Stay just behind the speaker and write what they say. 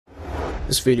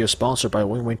This video is sponsored by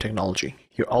Win-Win Technology,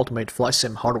 your ultimate flight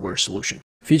sim hardware solution.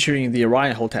 Featuring the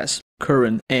Orion hull test,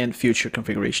 current and future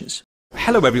configurations.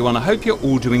 Hello everyone, I hope you're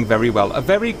all doing very well. A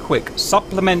very quick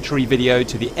supplementary video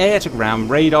to the air-to-ground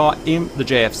radar in the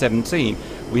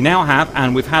JF-17. We now have,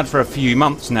 and we've had for a few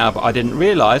months now, but I didn't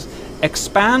realise,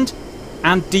 expand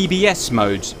and DBS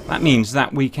modes. That means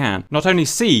that we can not only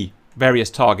see various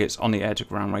targets on the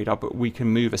air-to-ground radar, but we can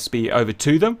move a SPI over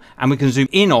to them, and we can zoom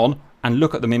in on and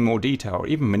look at them in more detail, or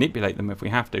even manipulate them if we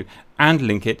have to, and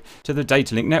link it to the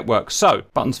data link network. So,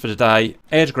 buttons for today: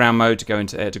 air to ground mode to go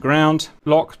into air to ground,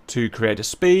 lock to create a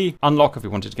SPI, unlock if we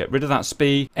wanted to get rid of that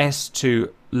SPI, S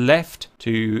to left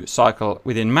to cycle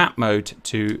within map mode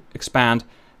to expand,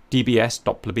 DBS,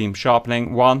 Doppler beam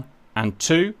sharpening 1 and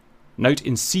 2. Note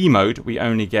in C mode we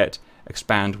only get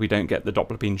expand, we don't get the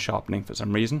Doppler beam sharpening for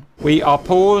some reason. We are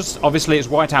paused, obviously it's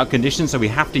whiteout conditions, so we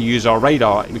have to use our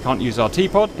radar. We can't use our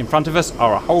T-pod. In front of us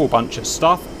are a whole bunch of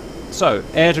stuff. So,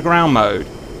 air to ground mode.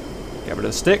 Get rid of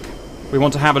the stick. We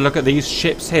want to have a look at these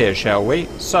ships here, shall we?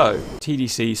 So,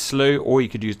 TDC slew, or you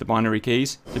could use the binary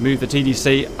keys to move the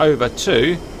TDC over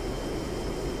to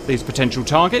these potential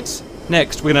targets.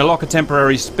 Next, we're going to lock a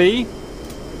temporary SPI.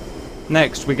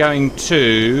 Next, we're going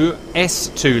to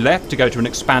S2 left to go to an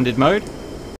expanded mode.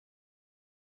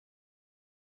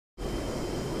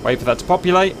 Wait for that to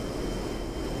populate.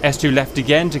 S2 left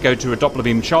again to go to a Doppler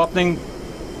beam sharpening.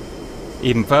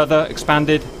 Even further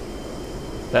expanded.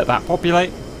 Let that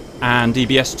populate. And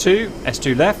DBS2,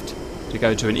 S2 left to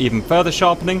go to an even further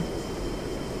sharpening.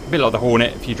 A bit like the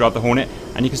Hornet if you drive the Hornet.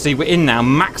 And you can see we're in now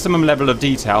maximum level of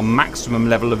detail, maximum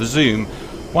level of zoom.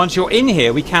 Once you're in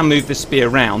here, we can move the SPI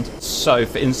around. So,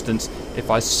 for instance, if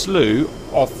I slew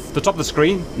off the top of the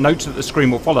screen, note that the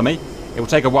screen will follow me. It will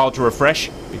take a while to refresh,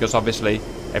 because obviously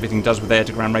everything does with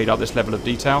air-to-ground radar this level of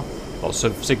detail. Lots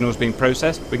of signals being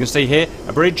processed. We can see here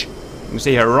a bridge. We can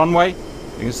see here a runway.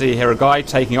 We can see here a guy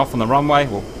taking off on the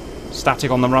runway, or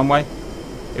static on the runway.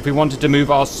 If we wanted to move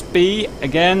our SPI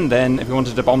again, then if we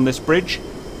wanted to bomb this bridge,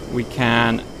 we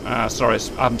can... sorry,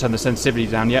 I haven't turned the sensitivity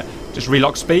down yet. Just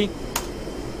relock SPI.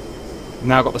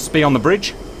 Now got the SPI on the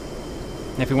bridge.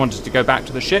 If we wanted to go back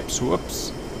to the ships,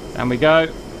 whoops, down we go.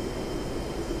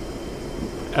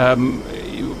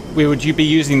 Would you be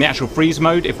using the actual freeze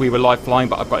mode if we were live flying,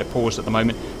 but I've got it paused at the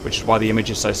moment, which is why the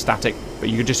image is so static. But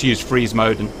you could just use freeze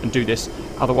mode and do this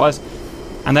otherwise.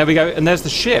 And there we go, and there's the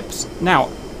ships. Now,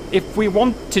 if we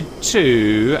wanted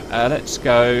to, let's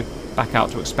go back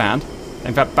out to expand.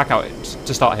 In fact, back out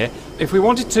to start here. If we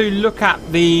wanted to look at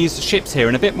these ships here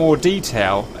in a bit more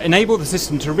detail, enable the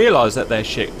system to realise that they're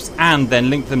ships, and then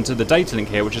link them to the data link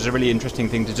here, which is a really interesting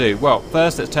thing to do. Well,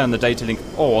 first let's turn the data link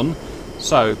on.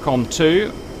 So,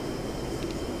 COM2,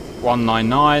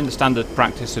 199, the standard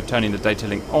practice of turning the data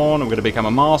link on. I'm going to become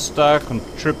a master,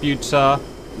 contributor.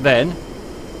 Then,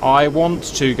 I want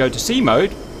to go to C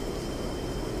mode,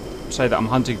 say that I'm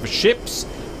hunting for ships.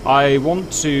 I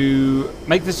want to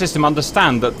make the system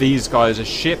understand that these guys are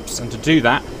ships, and to do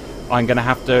that I'm going to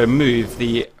have to move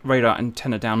the radar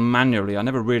antenna down manually. I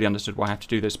never really understood why I have to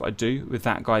do this, but I do with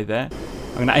that guy there.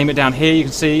 I'm going to aim it down here. You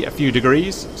can see a few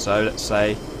degrees, so let's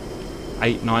say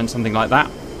 8, 9, something like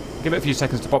that. Give it a few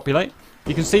seconds to populate.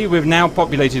 You can see we've now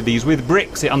populated these with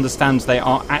bricks. It understands they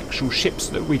are actual ships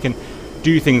that we can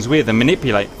do things with and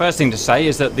manipulate. First thing to say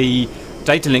is that the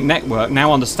data link network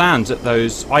now understands that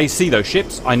I see those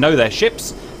ships, I know they're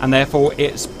ships, and therefore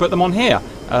it's put them on here.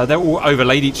 They're all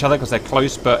overlaid each other because they're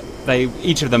close, but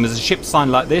each of them is a ship sign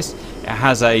like this. It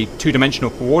has a two-dimensional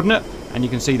coordinate, and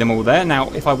you can see them all there. Now,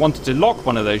 if I wanted to lock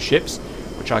one of those ships,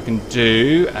 which I can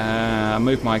do,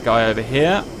 move my guy over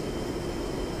here,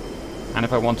 and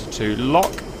if I wanted to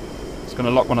lock, it's going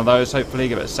to lock one of those, hopefully.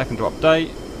 Give it a second to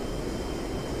update.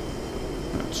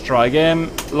 Let's try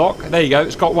again. Lock. There you go.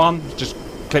 It's got one. Just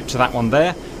clip to that one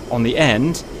there on the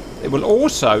end. It will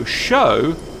also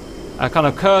show a kind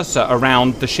of cursor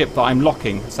around the ship that I'm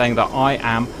locking, saying that I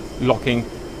am locking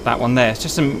that one there. It's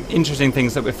just some interesting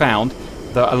things that we found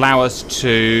that allow us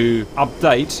to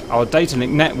update our data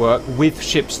link network with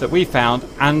ships that we found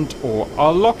and or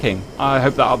are locking. I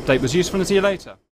hope that update was useful, and see you later.